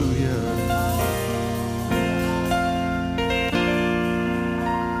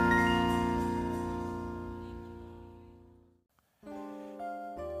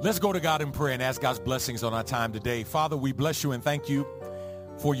Let's go to God in prayer and ask God's blessings on our time today. Father, we bless you and thank you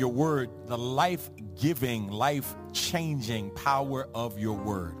for your word, the life-giving, life-changing power of your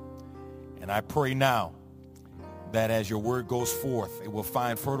word. And I pray now that as your word goes forth, it will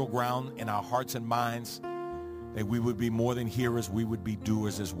find fertile ground in our hearts and minds, that we would be more than hearers, we would be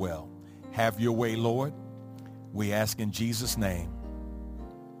doers as well. Have your way, Lord. We ask in Jesus' name.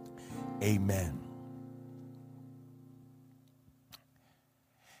 Amen.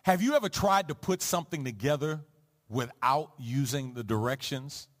 Have you ever tried to put something together without using the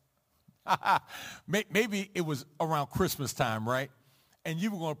directions? Maybe it was around Christmas time, right? And you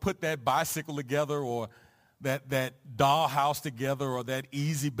were going to put that bicycle together or that dollhouse together or that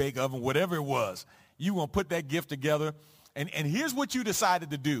easy bake oven, whatever it was. You were going to put that gift together. And here's what you decided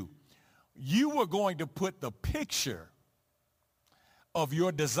to do. You were going to put the picture of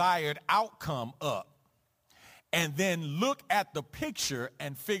your desired outcome up and then look at the picture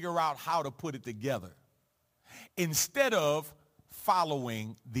and figure out how to put it together instead of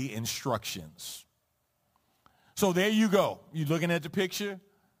following the instructions. So there you go. You're looking at the picture.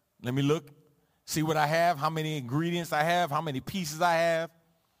 Let me look, see what I have, how many ingredients I have, how many pieces I have.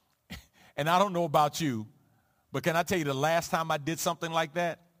 And I don't know about you, but can I tell you the last time I did something like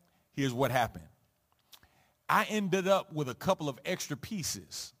that? Here's what happened. I ended up with a couple of extra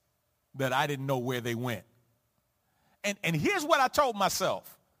pieces that I didn't know where they went. And here's what I told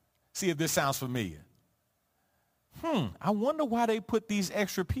myself. See if this sounds familiar. I wonder why they put these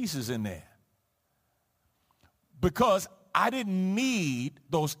extra pieces in there. Because I didn't need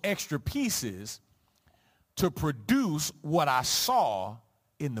those extra pieces to produce what I saw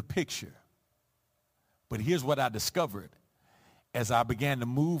in the picture. But here's what I discovered. As I began to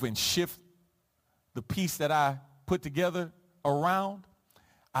move and shift the piece that I put together around,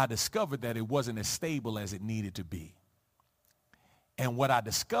 I discovered that it wasn't as stable as it needed to be. And what I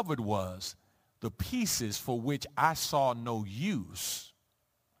discovered was the pieces for which I saw no use,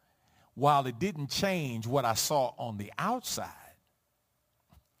 while it didn't change what I saw on the outside,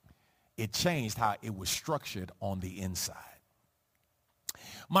 it changed how it was structured on the inside.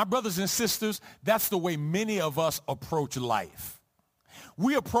 My brothers and sisters, that's the way many of us approach life.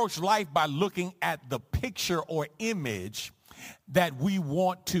 We approach life by looking at the picture or image that we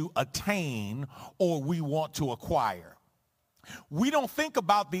want to attain or we want to acquire. We don't think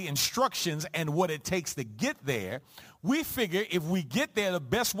about the instructions and what it takes to get there. We figure if we get there the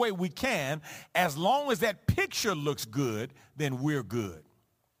best way we can, as long as that picture looks good, then we're good.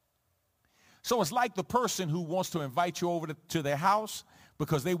 So it's like the person who wants to invite you over to their house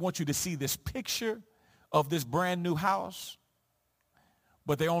because they want you to see this picture of this brand new house,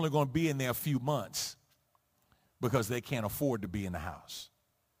 but they're only going to be in there a few months because they can't afford to be in the house.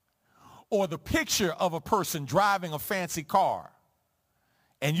 Or the picture of a person driving a fancy car,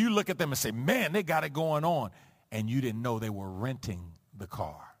 and you look at them and say, man, they got it going on, and you didn't know they were renting the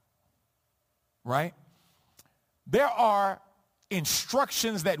car, right? There are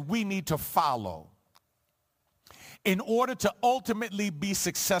instructions that we need to follow in order to ultimately be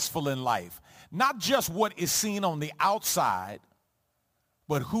successful in life. Not just what is seen on the outside,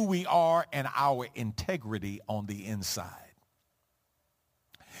 but who we are and our integrity on the inside.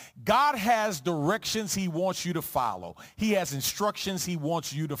 God has directions he wants you to follow. He has instructions he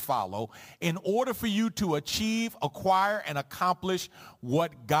wants you to follow in order for you to achieve, acquire, and accomplish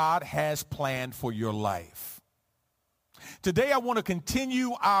what God has planned for your life. Today I want to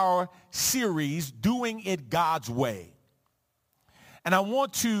continue our series, Doing It God's Way. And I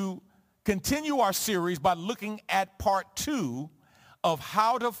want to continue our series by looking at part 2 of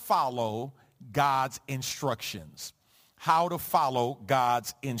how to follow God's instructions. How to follow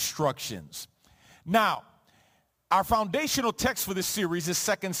God's instructions. Now, our foundational text for this series is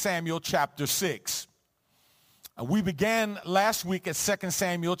 2 Samuel chapter 6. We began last week at 2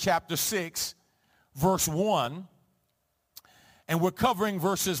 Samuel chapter 6, verse 1. And we're covering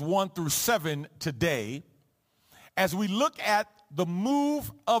verses 1 through 7 today as we look at the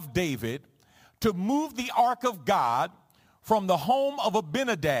move of David to move the ark of God from the home of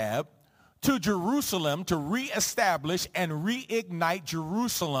Abinadab to Jerusalem to reestablish and reignite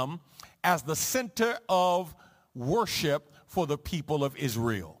Jerusalem as the center of worship for the people of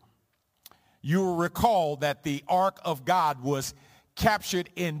Israel. You will recall that the ark of God was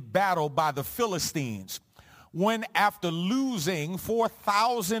captured in battle by the Philistines when, after losing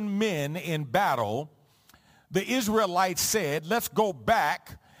 4,000 men in battle, the Israelites said, let's go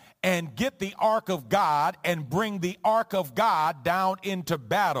back and get the ark of God and bring the ark of God down into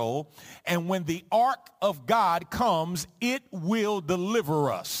battle. And when the ark of God comes, it will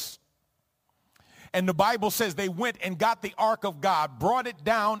deliver us. And the Bible says they went and got the ark of God, brought it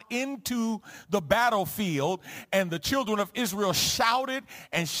down into the battlefield, and the children of Israel shouted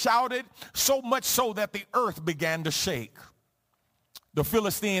and shouted, so much so that the earth began to shake. The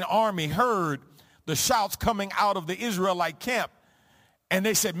Philistine army heard the shouts coming out of the Israelite camp, and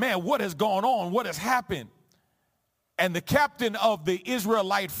they said, man, what has gone on? What has happened? And the captain of the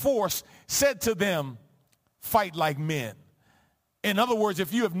Israelite force said to them, fight like men. In other words,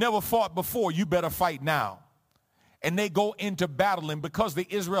 if you have never fought before, you better fight now. And they go into battle, and because the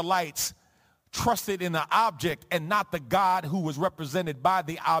Israelites trusted in the object and not the God who was represented by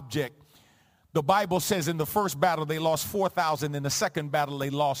the object, the Bible says in the first battle they lost 4,000. In the second battle they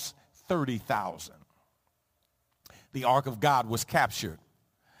lost 30,000. The ark of God was captured,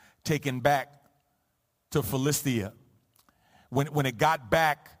 taken back to Philistia. When it got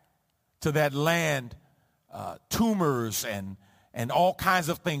back to that land, tumors and all kinds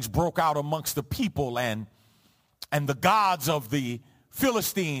of things broke out amongst the people, and the gods of the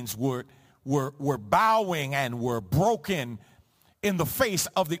Philistines were bowing and were broken in the face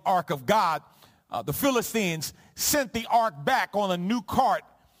of the ark of God. The Philistines sent the ark back on a new cart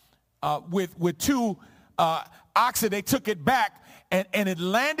with two oxen. They took it back, and it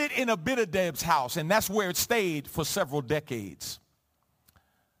landed in Obed-edom's house, and that's where it stayed for several decades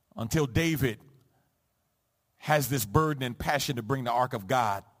until David has this burden and passion to bring the ark of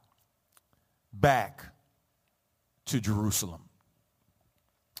God back to Jerusalem.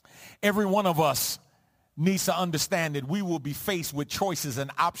 Every one of us needs to understand that we will be faced with choices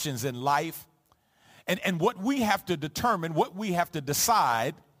and options in life. And what we have to determine, what we have to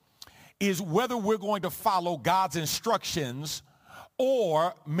decide is whether we're going to follow God's instructions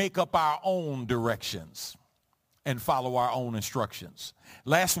or make up our own directions and follow our own instructions.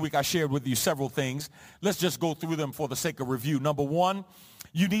 Last week I shared with you several things. Let's just go through them for the sake of review. Number one,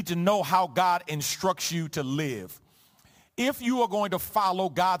 you need to know how God instructs you to live. If you are going to follow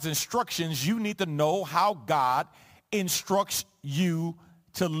God's instructions, you need to know how God instructs you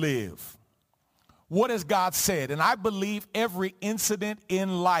to live. What has God said? And I believe every incident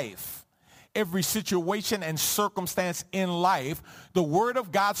in life, every situation and circumstance in life, the Word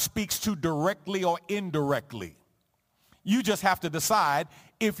of God speaks to directly or indirectly. You just have to decide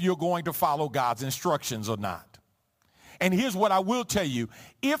if you're going to follow God's instructions or not. And here's what I will tell you.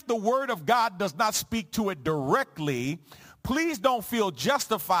 If the Word of God does not speak to it directly, please don't feel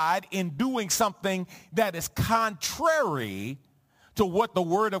justified in doing something that is contrary to what the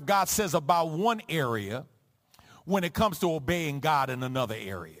Word of God says about one area when it comes to obeying God in another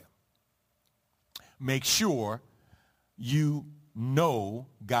area. Make sure you know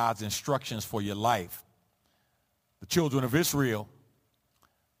God's instructions for your life. The children of Israel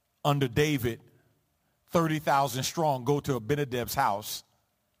under David, 30,000 strong, go to Obed-edom's house,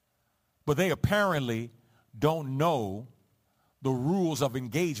 but they apparently don't know the rules of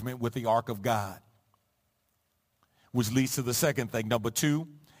engagement with the ark of God, which leads to the second thing. Number two,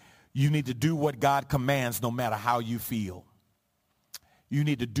 you need to do what God commands no matter how you feel. You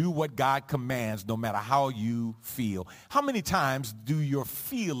need to do what God commands no matter how you feel. How many times do your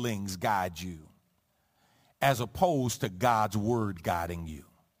feelings guide you as opposed to God's word guiding you?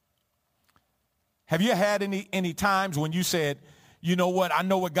 Have you had any times when you said, you know what, I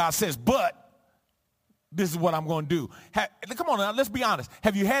know what God says, but this is what I'm going to do? Come on now, let's be honest.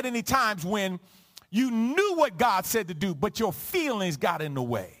 Have you had any times when you knew what God said to do, but your feelings got in the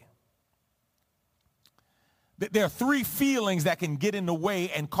way? There are three feelings that can get in the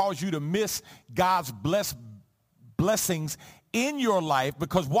way and cause you to miss God's blessings in your life,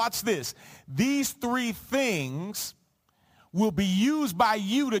 because watch this. These three things will be used by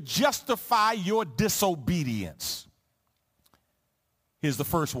you to justify your disobedience. Here's the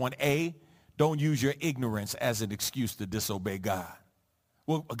first one. A, don't use your ignorance as an excuse to disobey God.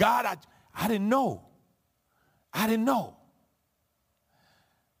 Well, God, I didn't know. I didn't know.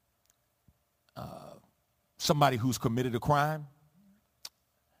 Somebody who's committed a crime,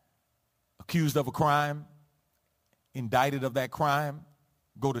 accused of a crime, indicted of that crime,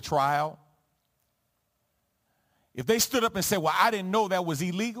 go to trial. If they stood up and said, well, I didn't know that was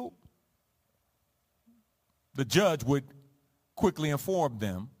illegal, the judge would quickly inform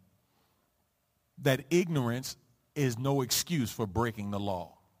them that ignorance is no excuse for breaking the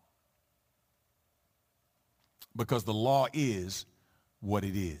law, because the law is what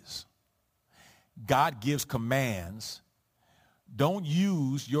it is. God gives commands. Don't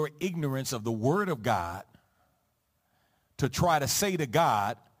use your ignorance of the Word of God to try to say to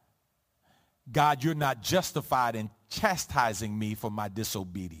God, God, you're not justified in chastising me for my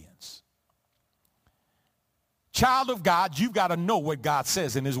disobedience. Child of God, you've got to know what God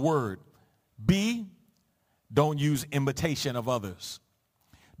says in his Word. B, don't use imitation of others.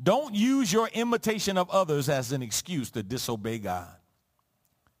 Don't use your imitation of others as an excuse to disobey God.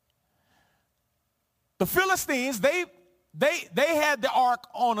 The Philistines, they had the ark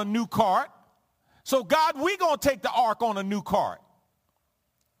on a new cart. So God, we're going to take the ark on a new cart.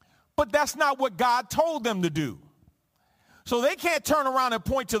 But that's not what God told them to do. So they can't turn around and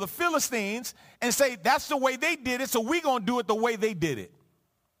point to the Philistines and say, that's the way they did it, so we're going to do it the way they did it.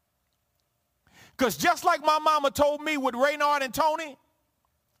 Because just like my mama told me with Raynard and Tony,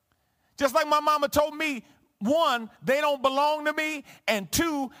 just like my mama told me, one, they don't belong to me, and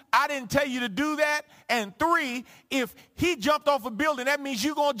two, I didn't tell you to do that, and three, if he jumped off a building, that means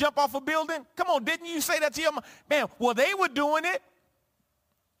you're going to jump off a building? Come on, didn't you say that to your mom? Man, well, they were doing it.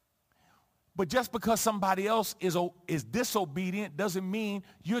 But just because somebody else is disobedient doesn't mean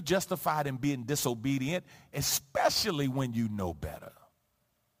you're justified in being disobedient, especially when you know better.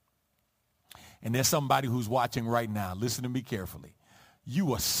 And there's somebody who's watching right now. Listen to me carefully.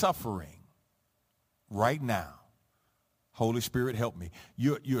 You are suffering right now. Holy Spirit, help me.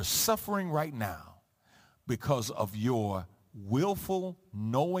 You're suffering right now because of your willful,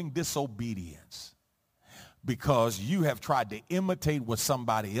 knowing disobedience, because you have tried to imitate what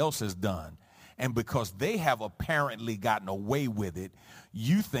somebody else has done. And because they have apparently gotten away with it,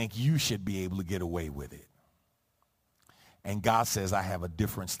 you think you should be able to get away with it. And God says, I have a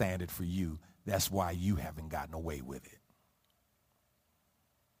different standard for you. That's why you haven't gotten away with it.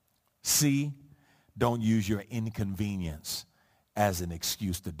 C, don't use your inconvenience as an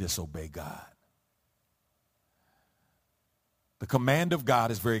excuse to disobey God. The command of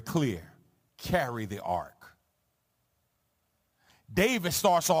God is very clear. Carry the ark. David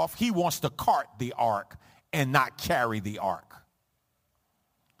starts off, he wants to cart the ark and not carry the ark.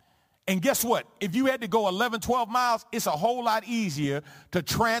 And guess what? If you had to go 11, 12 miles, it's a whole lot easier to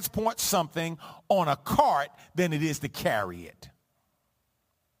transport something on a cart than it is to carry it.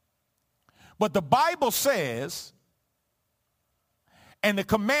 But the Bible says, and the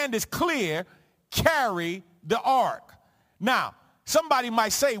command is clear, carry the ark. Now, somebody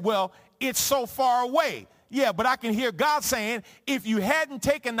might say, well, it's so far away. Yeah, but I can hear God saying, if you hadn't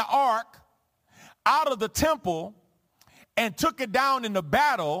taken the ark out of the temple and took it down in the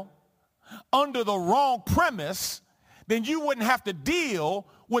battle under the wrong premise, then you wouldn't have to deal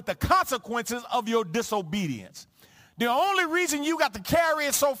with the consequences of your disobedience. The only reason you got to carry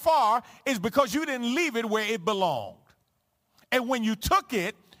it so far is because you didn't leave it where it belonged. And when you took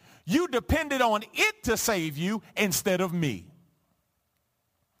it, you depended on it to save you instead of me.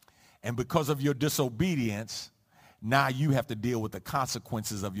 And because of your disobedience, now you have to deal with the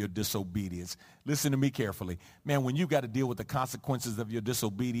consequences of your disobedience. Listen to me carefully. Man, when you got to deal with the consequences of your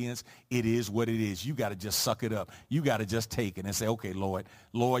disobedience, it is what it is. You got to just suck it up. You got to just take it and say, okay, Lord,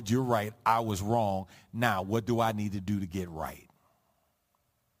 you're right. I was wrong. Now, what do I need to do to get right?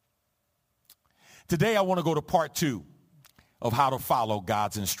 Today, I want to go to part 2 of how to follow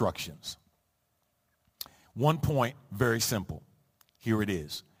God's instructions. One point, very simple. Here it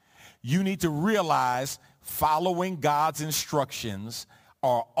is. You need to realize following God's instructions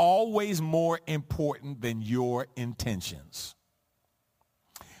are always more important than your intentions.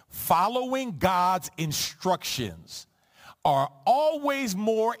 Following God's instructions are always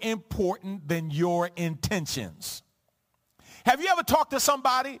more important than your intentions. Have you ever talked to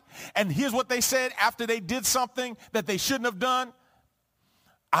somebody and here's what they said after they did something that they shouldn't have done?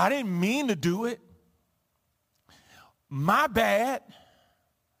 I didn't mean to do it. My bad.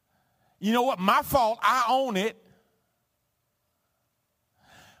 You know what? My fault. I own it.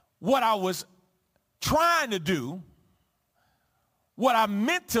 What I was trying to do, what I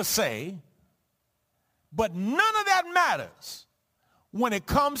meant to say, but none of that matters when it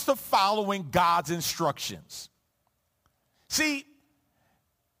comes to following God's instructions. See,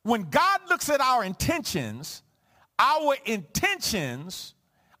 when God looks at our intentions are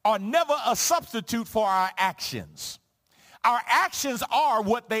never a substitute for our actions. Our actions are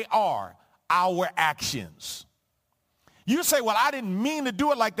what they are, our actions. You say, well, I didn't mean to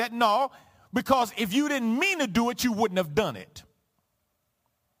do it like that. No, because if you didn't mean to do it, you wouldn't have done it.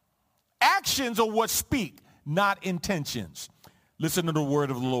 Actions are what speak, not intentions. Listen to the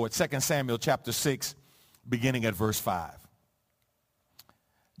word of the Lord, 2 Samuel chapter 6, beginning at verse 5.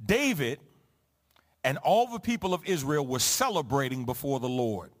 David and all the people of Israel were celebrating before the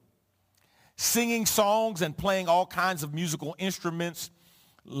Lord, singing songs and playing all kinds of musical instruments,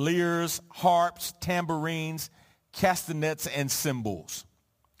 lyres, harps, tambourines, castanets, and cymbals.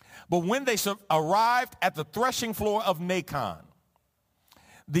 But when they arrived at the threshing floor of Nacon,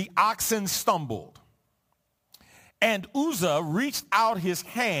 the oxen stumbled, and Uzzah reached out his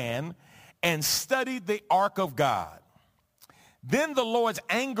hand and studied the ark of God. Then the Lord's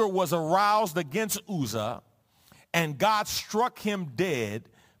anger was aroused against Uzzah, and God struck him dead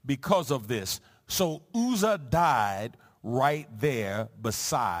because of this. So Uzzah died right there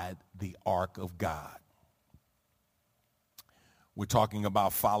beside the ark of God. We're talking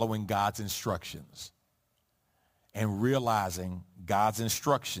about following God's instructions and realizing God's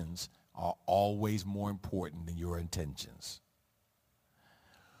instructions are always more important than your intentions.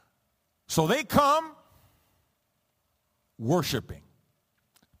 So they come worshiping,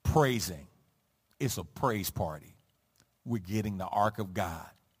 praising. It's a praise party. We're getting the ark of God.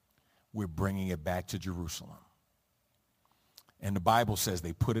 We're bringing it back to Jerusalem. And the Bible says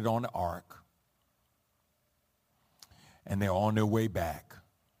they put it on the ark, and they're on their way back.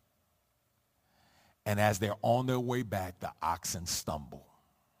 And as they're on their way back, the oxen stumble.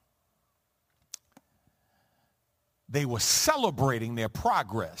 They were celebrating their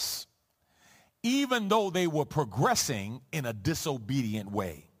progress, even though they were progressing in a disobedient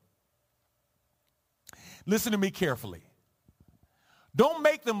way. Listen to me carefully. Don't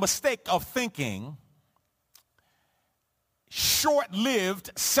make the mistake of thinking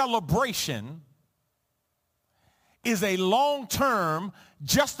short-lived celebration is a long-term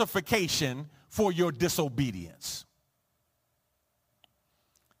justification for your disobedience.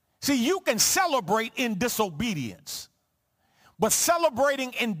 See, you can celebrate in disobedience, but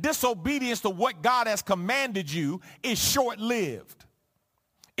celebrating in disobedience to what God has commanded you is short-lived.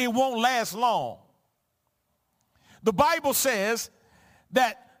 It won't last long. The Bible says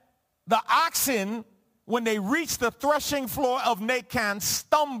that the oxen, when they reached the threshing floor of Nacon,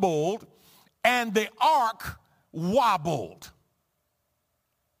 stumbled, and the ark wobbled.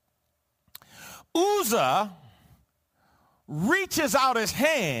 Uzzah reaches out his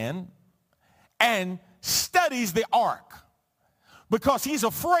hand and studies the ark because he's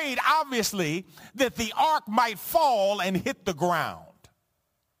afraid, obviously, that the ark might fall and hit the ground.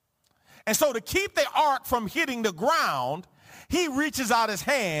 And so to keep the ark from hitting the ground, he reaches out his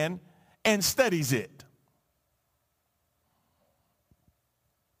hand and studies it.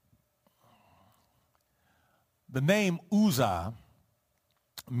 The name Uzzah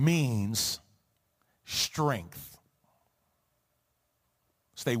means strength.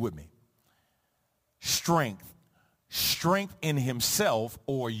 Stay with me. Strength. Strength in himself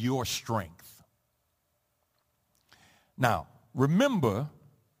or your strength. Now, remember,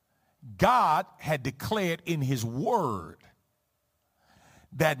 God had declared in his word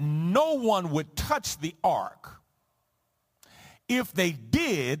that no one would touch the ark. If they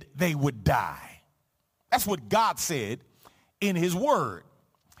did, they would die. That's what God said in his word.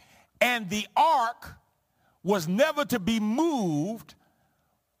 And the ark was never to be moved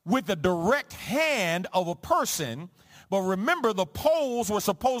with the direct hand of a person. But remember, the poles were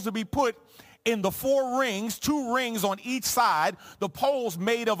supposed to be put in the 4 rings, 2 rings on each side, the poles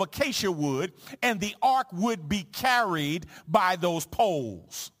made of acacia wood, and the ark would be carried by those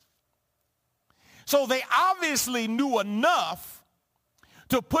poles. So they obviously knew enough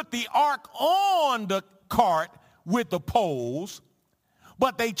to put the ark on the cart with the poles,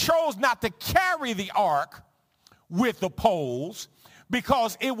 but they chose not to carry the ark with the poles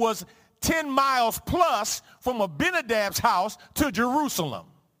because it was 10 miles plus from Abinadab's house to Jerusalem.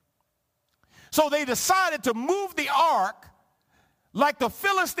 So they decided to move the ark like the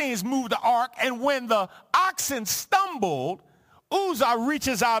Philistines moved the ark, and when the oxen stumbled, Uzzah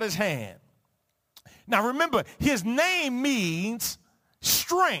reaches out his hand. Now remember, his name means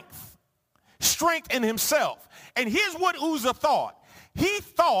strength. Strength in himself. And here's what Uzzah thought. He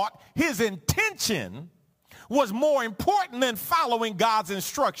thought his intention was more important than following God's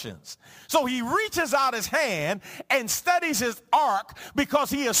instructions. So he reaches out his hand and studies his ark because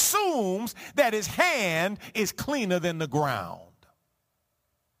he assumes that his hand is cleaner than the ground.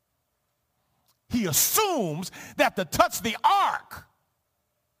 He assumes that to touch the ark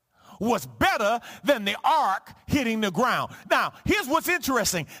was better than the ark hitting the ground. Now, here's what's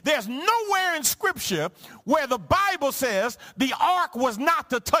interesting. There's nowhere in Scripture where the Bible says the ark was not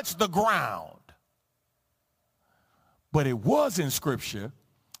to touch the ground. But it was in Scripture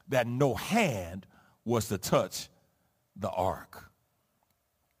that no hand was to touch the ark.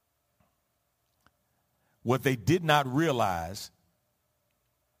 What they did not realize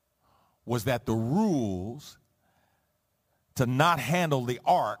was that the rules to not handle the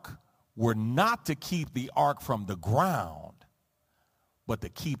ark were not to keep the ark from the ground, but to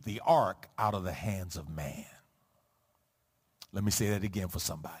keep the ark out of the hands of man. Let me say that again for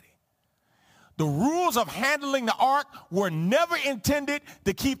somebody. The rules of handling the ark were never intended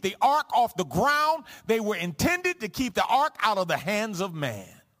to keep the ark off the ground. They were intended to keep the ark out of the hands of man.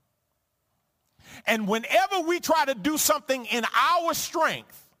 And whenever we try to do something in our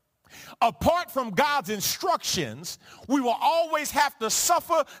strength, apart from God's instructions, we will always have to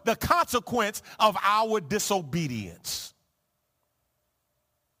suffer the consequence of our disobedience.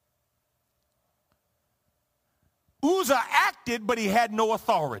 Uzzah acted, but he had no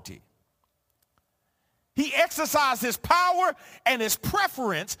authority. He exercised his power and his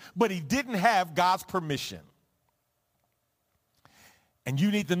preference, but he didn't have God's permission. And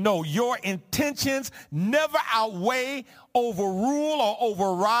you need to know your intentions never outweigh, overrule, or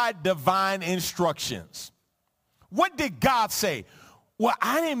override divine instructions. What did God say? Well,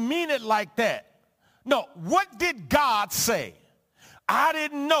 I didn't mean it like that. No, what did God say? I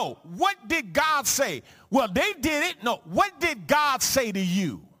didn't know. What did God say? Well, they did it. No, what did God say to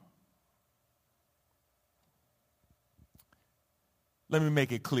you? Let me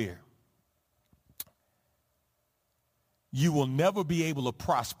make it clear. You will never be able to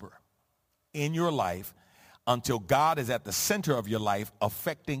prosper in your life until God is at the center of your life,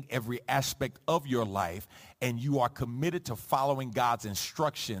 affecting every aspect of your life, and you are committed to following God's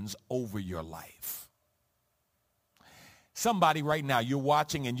instructions over your life. Somebody right now, you're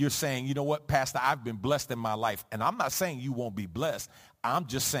watching and you're saying, you know what, Pastor, I've been blessed in my life. And I'm not saying you won't be blessed. I'm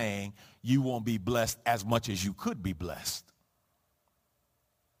just saying you won't be blessed as much as you could be blessed.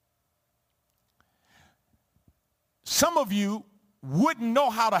 Some of you wouldn't know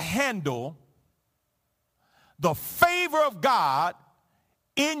how to handle the favor of God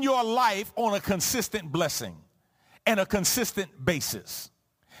in your life on a consistent blessing and a consistent basis.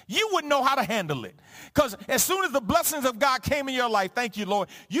 You wouldn't know how to handle it. Because as soon as the blessings of God came in your life, thank you, Lord,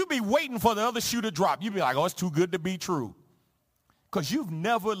 you'd be waiting for the other shoe to drop. You'd be like, oh, it's too good to be true. Because you've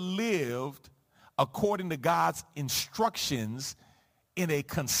never lived according to God's instructions in a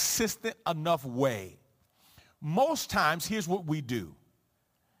consistent enough way. Most times, here's what we do.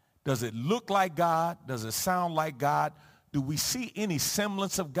 Does it look like God? Does it sound like God? Do we see any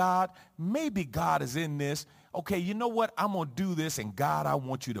semblance of God? Maybe God is in this. Okay, you know what? I'm going to do this, and God, I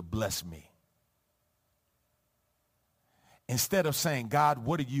want you to bless me. Instead of saying, God,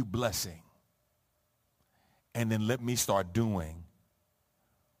 what are you blessing? And then let me start doing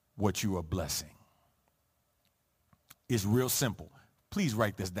what you are blessing. It's real simple. Please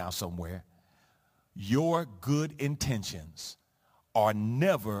write this down somewhere. Your good intentions are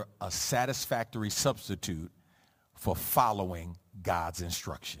never a satisfactory substitute for following God's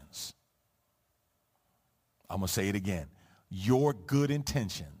instructions. I'm going to say it again. Your good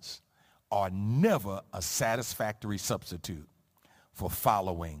intentions are never a satisfactory substitute for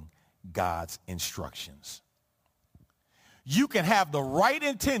following God's instructions. You can have the right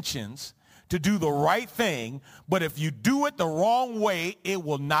intentions to do the right thing, but if you do it the wrong way, it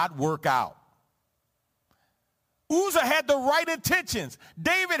will not work out. Uzzah had the right intentions.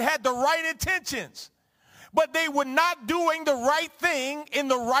 David had the right intentions. But they were not doing the right thing in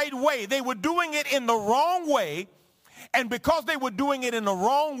the right way. They were doing it in the wrong way. And because they were doing it in the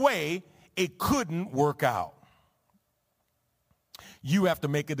wrong way, it couldn't work out. You have to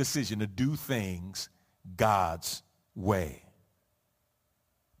make a decision to do things God's way.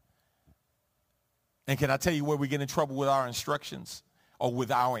 And can I tell you where we get in trouble with our instructions or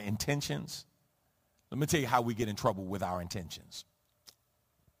with our intentions? Let me tell you how we get in trouble with our intentions.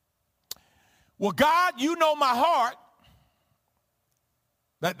 Well, God, you know my heart.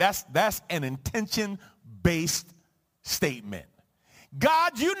 That's an intention-based statement.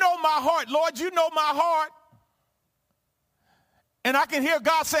 God, you know my heart. Lord, you know my heart. And I can hear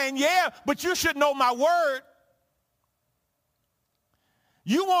God saying, yeah, but you should know my word.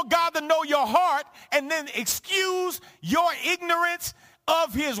 You want God to know your heart and then excuse your ignorance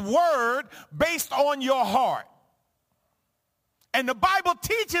of his word based on your heart. And the Bible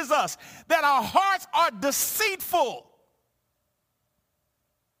teaches us that our hearts are deceitful.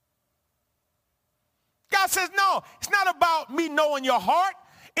 God says, no, it's not about me knowing your heart.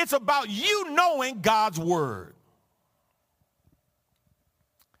 It's about you knowing God's word.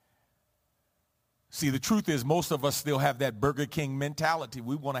 See, the truth is most of us still have that Burger King mentality.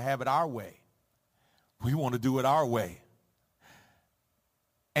 We want to have it our way. We want to do it our way.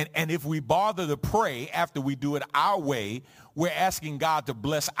 And if we bother to pray after we do it our way, we're asking God to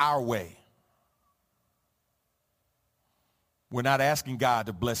bless our way. We're not asking God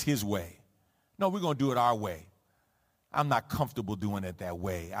to bless his way. No, we're going to do it our way. I'm not comfortable doing it that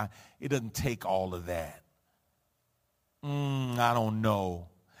way. It doesn't take all of that. I don't know.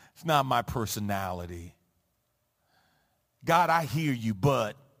 It's not my personality. God, I hear you,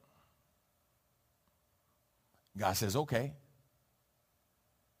 but God says, okay.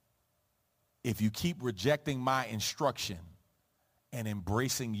 If you keep rejecting my instruction and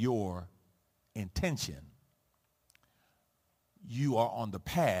embracing your intention, you are on the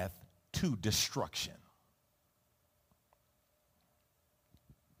path to destruction.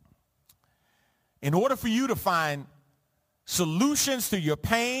 In order for you to find solutions to your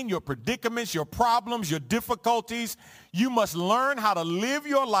pain, your predicaments, your problems, your difficulties, you must learn how to live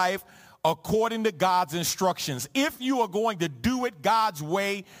your life according to God's instructions. If you are going to do it God's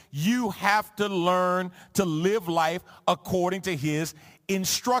way, you have to learn to live life according to his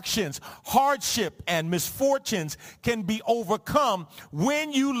instructions. Hardship and misfortunes can be overcome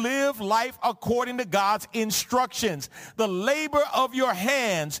when you live life according to God's instructions. The labor of your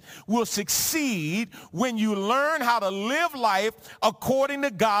hands will succeed when you learn how to live life according to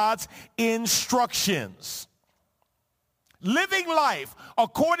God's instructions. Living life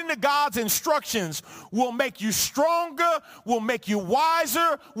according to God's instructions will make you stronger, will make you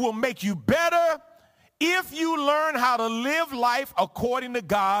wiser, will make you better if you learn how to live life according to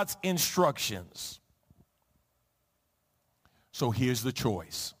God's instructions. So here's the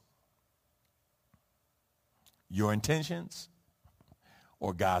choice. Your intentions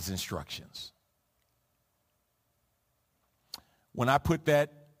or God's instructions. When I put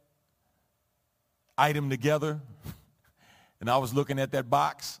that item together, and I was looking at that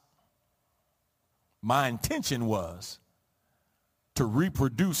box, my intention was to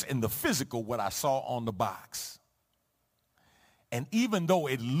reproduce in the physical what I saw on the box. And even though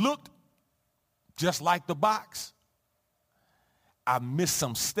it looked just like the box, I missed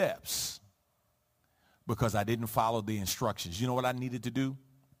some steps because I didn't follow the instructions. You know what I needed to do?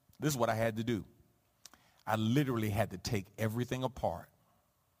 This is what I had to do. I literally had to take everything apart,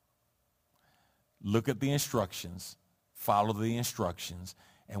 look at the instructions, follow the instructions,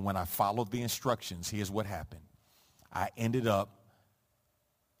 and when I followed the instructions, here's what happened. I ended up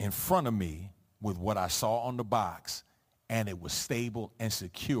in front of me with what I saw on the box, and it was stable and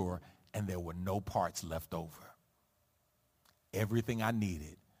secure, and there were no parts left over. Everything I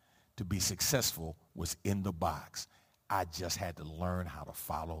needed to be successful was in the box. I just had to learn how to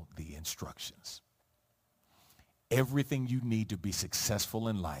follow the instructions. Everything you need to be successful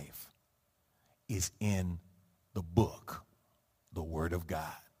in life is in the book, the Word of God.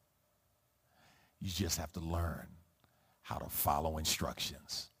 You just have to learn how to follow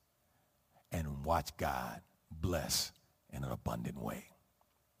instructions and watch God bless in an abundant way.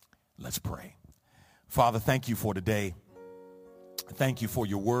 Let's pray. Father, thank you for today. Thank you for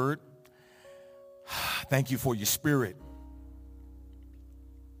your word. Thank you for your spirit.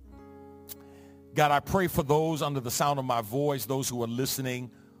 God, I pray for those under the sound of my voice, those who are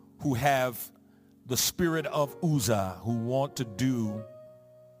listening, who have the spirit of Uzzah, who want to do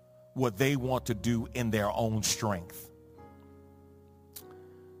what they want to do in their own strength.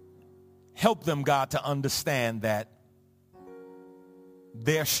 Help them, God, to understand that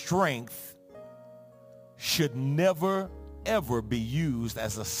their strength should never, ever be used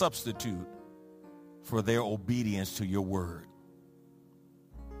as a substitute for their obedience to your word.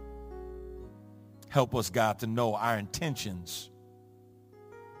 Help us, God, to know our intentions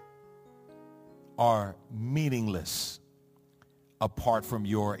are meaningless apart from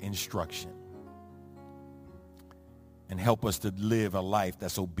your instruction. And help us to live a life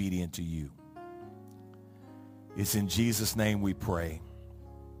that's obedient to you. It's in Jesus' name we pray.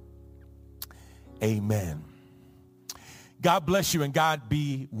 Amen. God bless you and God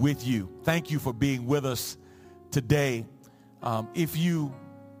be with you. Thank you for being with us today. If you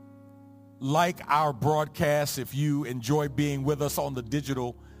like our broadcast, if you enjoy being with us on the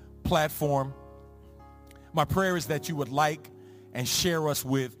digital platform, my prayer is that you would like and share us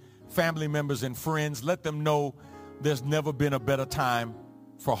with family members and friends. Let them know there's never been a better time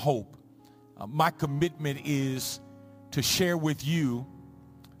for hope. My commitment is to share with you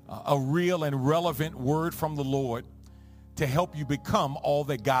a real and relevant word from the Lord to help you become all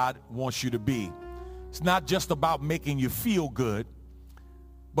that God wants you to be. It's not just about making you feel good,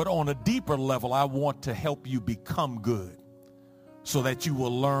 but on a deeper level, I want to help you become good so that you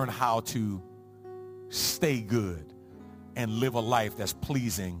will learn how to stay good and live a life that's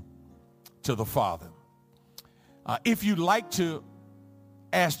pleasing to the Father. If you'd like to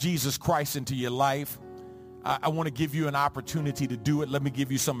ask Jesus Christ into your life, I want to give you an opportunity to do it. Let me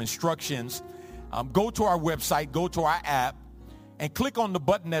give you some instructions. Go to our website, go to our app, and click on the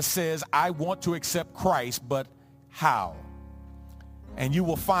button that says, I want to accept Christ, but how? And you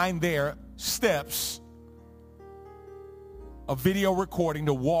will find there steps, a video recording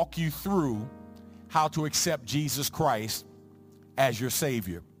to walk you through how to accept Jesus Christ as your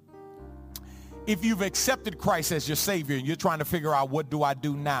Savior. If you've accepted Christ as your Savior and you're trying to figure out what do I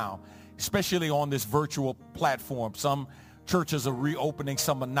do now, especially on this virtual platform, some churches are reopening,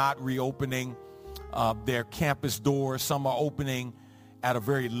 some are not reopening their campus doors. Some are opening at a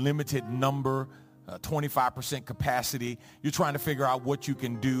very limited number, 25% capacity. You're trying to figure out what you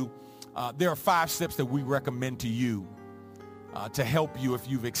can do. There are 5 steps that we recommend to you to help you if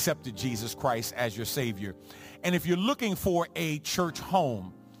you've accepted Jesus Christ as your Savior. And if you're looking for a church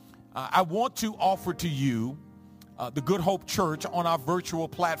home, I want to offer to you the Good Hope Church on our virtual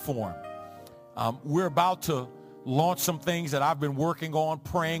platform. We're about to launch some things that I've been working on,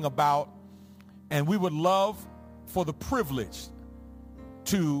 praying about, and we would love for the privilege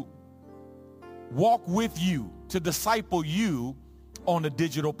to walk with you, to disciple you on a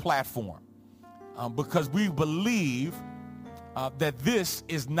digital platform, because we believe that this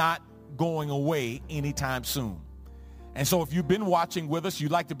is not going away anytime soon. And so if you've been watching with us,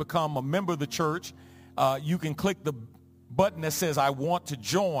 you'd like to become a member of the church, you can click the button that says, I want to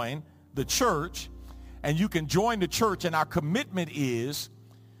join the church, and you can join the church. And our commitment is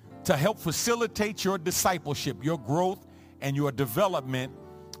to help facilitate your discipleship, your growth, and your development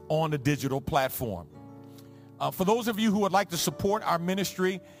on the digital platform. For those of you who would like to support our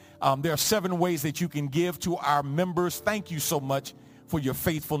ministry, there are 7 ways that you can give to our members. Thank you so much for your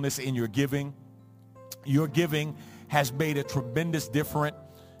faithfulness in your giving. Your giving has made a tremendous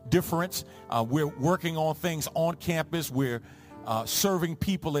difference. We're working on things on campus. We're serving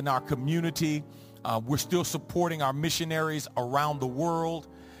people in our community. We're still supporting our missionaries around the world.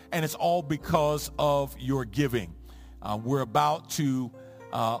 And it's all because of your giving. We're about to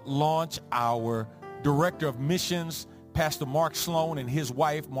launch our Director of Missions, Pastor Mark Sloan, and his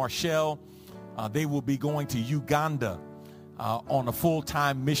wife, Marshall. They will be going to Uganda on a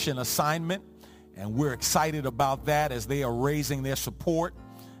full-time mission assignment. And we're excited about that as they are raising their support.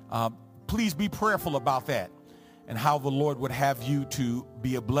 Please be prayerful about that and how the Lord would have you to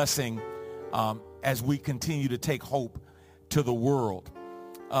be a blessing as we continue to take hope to the world.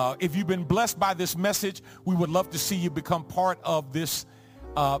 If you've been blessed by this message, we would love to see you become part of this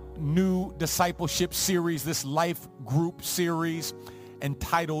new discipleship series, this life group series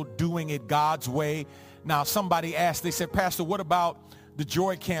entitled Doing It God's Way. Now, somebody asked, they said, Pastor, what about the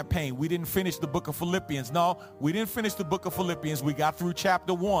Joy Campaign? We didn't finish the book of Philippians. No, we didn't finish the book of Philippians. We got through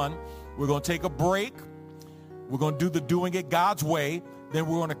chapter 1. We're going to take a break. We're going to do the Doing It God's Way. Then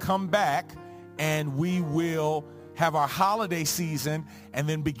we're going to come back and we will have our holiday season, and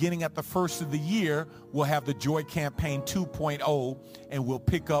then beginning at the first of the year, we'll have the Joy Campaign 2.0, and we'll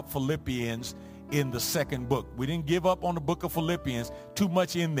pick up Philippians in the second book. We didn't give up on the book of Philippians, too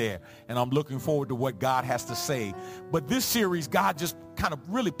much in there, and I'm looking forward to what God has to say. But this series, God just kind of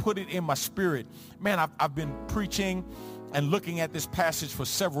really put it in my spirit. Man, I've been preaching and looking at this passage for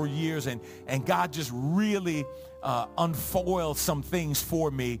several years, and God just really unfoiled some things for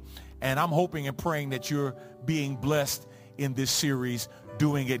me. And I'm hoping and praying that you're being blessed in this series,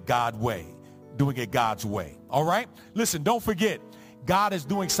 Doing It God's Way. Doing It God's Way. All right? Listen, don't forget, God is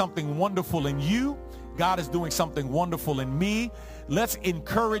doing something wonderful in you. God is doing something wonderful in me. Let's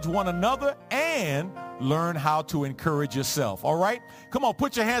encourage one another and learn how to encourage yourself. All right? Come on,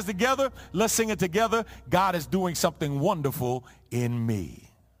 put your hands together. Let's sing it together. God is doing something wonderful in me.